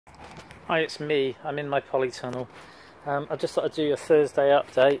Hi, it's me. I'm in my polytunnel. I just thought I'd do a Thursday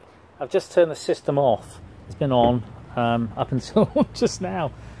update. I've just turned the system off. It's been on up until just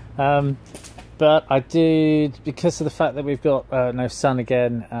now. But I did, because of the fact that we've got no sun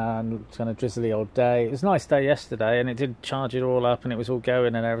again and it's kind of drizzly old day. It was a nice day yesterday and it did charge it all up and it was all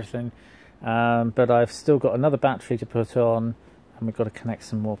going and everything. But I've still got another battery to put on and we've got to connect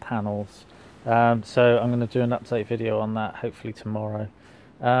some more panels. So I'm going to do an update video on that hopefully tomorrow.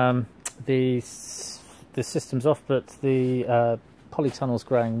 The system's off, but the polytunnel's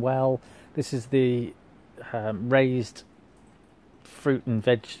growing well. This is the raised fruit and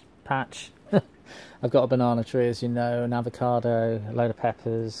veg patch. I've got a banana tree, as you know, an avocado, a load of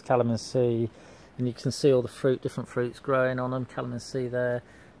peppers, calamansi, and you can see all the fruit, different fruits growing on them. Calamansi there,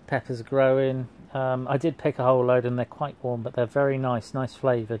 peppers are growing. I did pick a whole load and they're quite warm, but they're very nice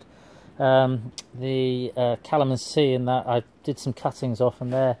flavoured. The calamansi in that, I did some cuttings off,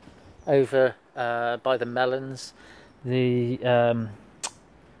 and they're over by the melons. The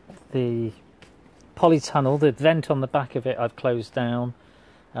polytunnel, the vent on the back of it, I've closed down,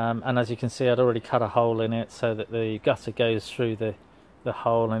 and as you can see, I'd already cut a hole in it so that the gutter goes through the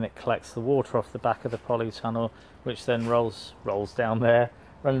hole and it collects the water off the back of the polytunnel, which then rolls down there,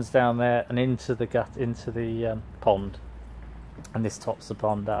 runs down there and into the pond, and this tops the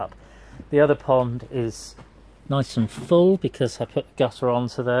pond up. The other pond is nice and full because I put the gutter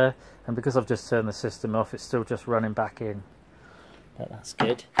onto there, and because I've just turned the system off, it's still just running back in. But that's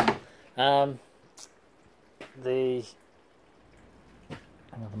good. Hang on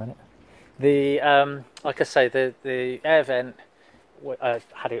a minute. Like I say, the air vent, I've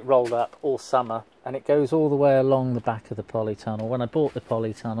had it rolled up all summer, and it goes all the way along the back of the polytunnel. When I bought the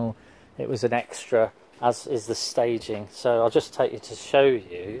polytunnel, it was an extra, as is the staging. So I'll just take you to show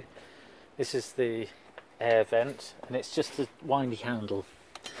you. This is the air vent, and it's just a windy handle.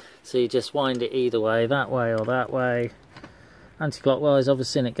 So you just wind it either way, that way or that way. Anti-clockwise,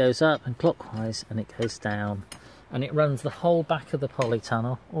 obviously, and it goes up, and clockwise, and it goes down. And it runs the whole back of the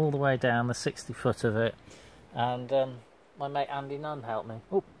polytunnel, all the way down, the 60 foot of it. And my mate Andy Nunn helped me.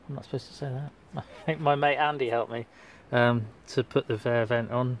 Oh, I'm not supposed to say that. I think my mate Andy helped me to put the air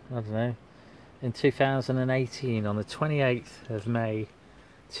vent on, I don't know, in 2018, on the 28th of May.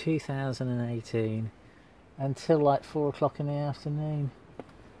 2018 until like 4 o'clock in the afternoon,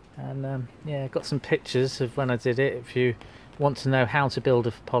 and yeah, got some pictures of when I did it. If you want to know how to build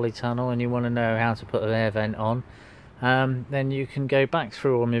a polytunnel and you want to know how to put an air vent on, then you can go back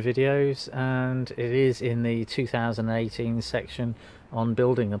through all my videos, and it is in the 2018 section on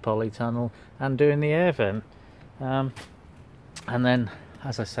building a polytunnel and doing the air vent. And then,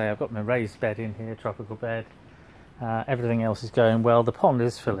 as I say, I've got my raised bed in here, tropical bed. Everything else is going well. The pond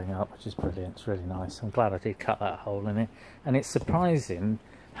is filling up, which is brilliant. It's really nice. I'm glad I did cut that hole in it. And it's surprising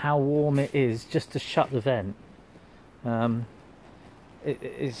how warm it is just to shut the vent.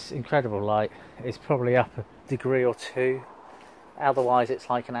 It's incredible. Like, it's probably up a degree or two. Otherwise, it's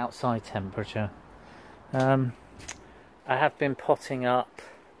like an outside temperature. I have been potting up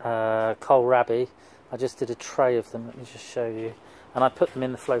kohlrabi. I just did a tray of them. Let me just show you. And I put them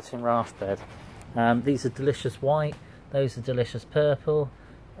in the floating raft bed. These are delicious white, those are delicious purple.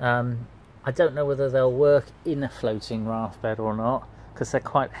 I don't know whether they'll work in a floating raft bed or not, because they're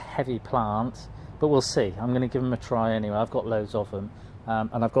quite heavy plants, but we'll see. I'm going to give them a try anyway. I've got loads of them,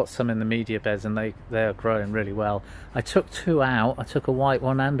 and I've got some in the media beds, and they are growing really well. I took two out. I took a white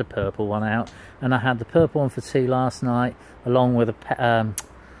one and a purple one out, and I had the purple one for tea last night along with a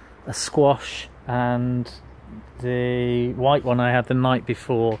squash, and the white one I had the night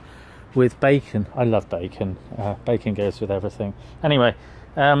before with bacon. I love bacon. Bacon goes with everything. Anyway,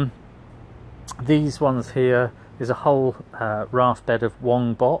 these ones here is a whole raft bed of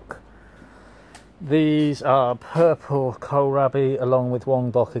wongbok. These are purple kohlrabi along with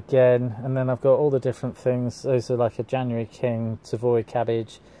wongbok again, and then I've got all the different things. Those are like a January King Savoy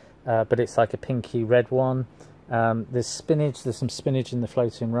cabbage, but it's like a pinky red one. There's spinach. There's some spinach in the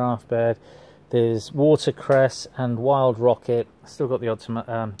floating raft bed. There's watercress and wild rocket. Still got the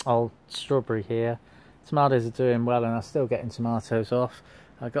old strawberry here. Tomatoes are doing well, and I'm still getting tomatoes off.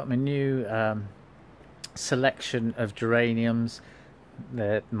 I got my new selection of geraniums.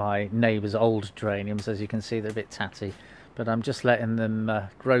 They're my neighbour's old geraniums. As you can see, they're a bit tatty, but I'm just letting them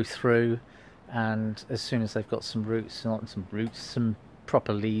grow through. And as soon as they've got some roots, some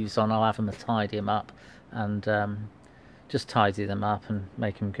proper leaves on, I'll have them tidy them up and just tidy them up and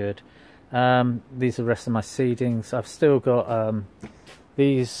make them good. These are the rest of my seedings. I've still got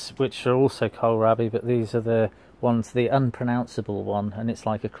these, which are also kohlrabi, but these are the one's the unpronounceable one, and it's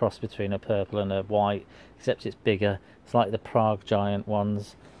like a cross between a purple and a white, except it's bigger. It's like the Prague giant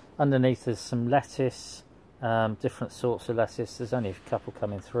ones. Underneath there's some lettuce, different sorts of lettuce. There's only a couple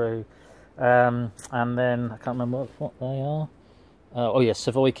coming through. And then I can't remember what they are. Oh yeah,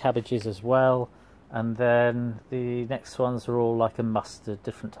 Savoy cabbages as well. And then the next ones are all like a mustard,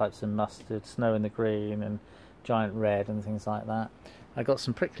 different types of mustard, snow in the green and giant red and things like that. I got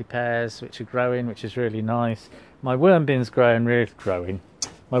some prickly pears which are growing, which is really nice. My worm bin's growing.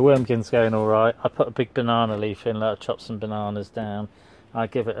 My worm bin's going all right. I put a big banana leaf in, let I chop some bananas down. I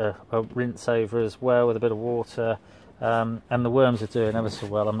give it a rinse over as well with a bit of water. And the worms are doing ever so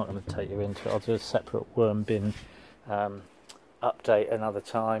well. I'm not going to take you into it. I'll do a separate worm bin update another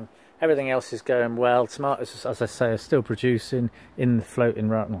time. Everything else is going well. Tomatoes, as I say, are still producing in the floating,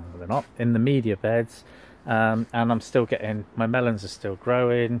 no, they're not, in the media beds. And I'm still getting, my melons are still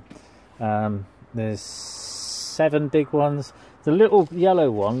growing. There's 7 big ones. The little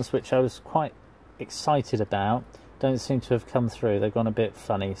yellow ones, which I was quite excited about, don't seem to have come through. They've gone a bit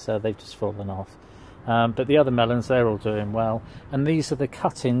funny, so they've just fallen off. But the other melons, they're all doing well. And these are the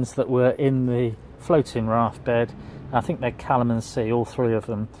cuttings that were in the floating raft bed. I think they're calamansi, all 3 of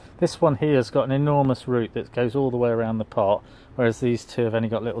them. This one here has got an enormous root that goes all the way around the pot, whereas these 2 have only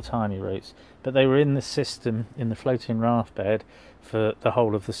got little tiny roots. But they were in the system, in the floating raft bed, for the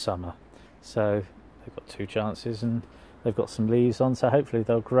whole of the summer. So they've got 2 chances, and they've got some leaves on, so hopefully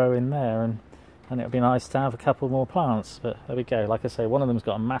they'll grow in there, and it'll be nice to have a couple more plants. But there we go. Like I say, one of them's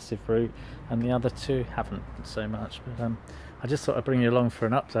got a massive root, and the other 2 haven't so much. But I just thought I'd bring you along for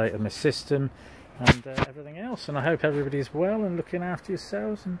an update of my system and everything else, and I hope everybody's well and looking after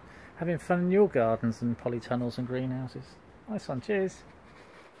yourselves and having fun in your gardens and polytunnels and greenhouses. Nice one, cheers.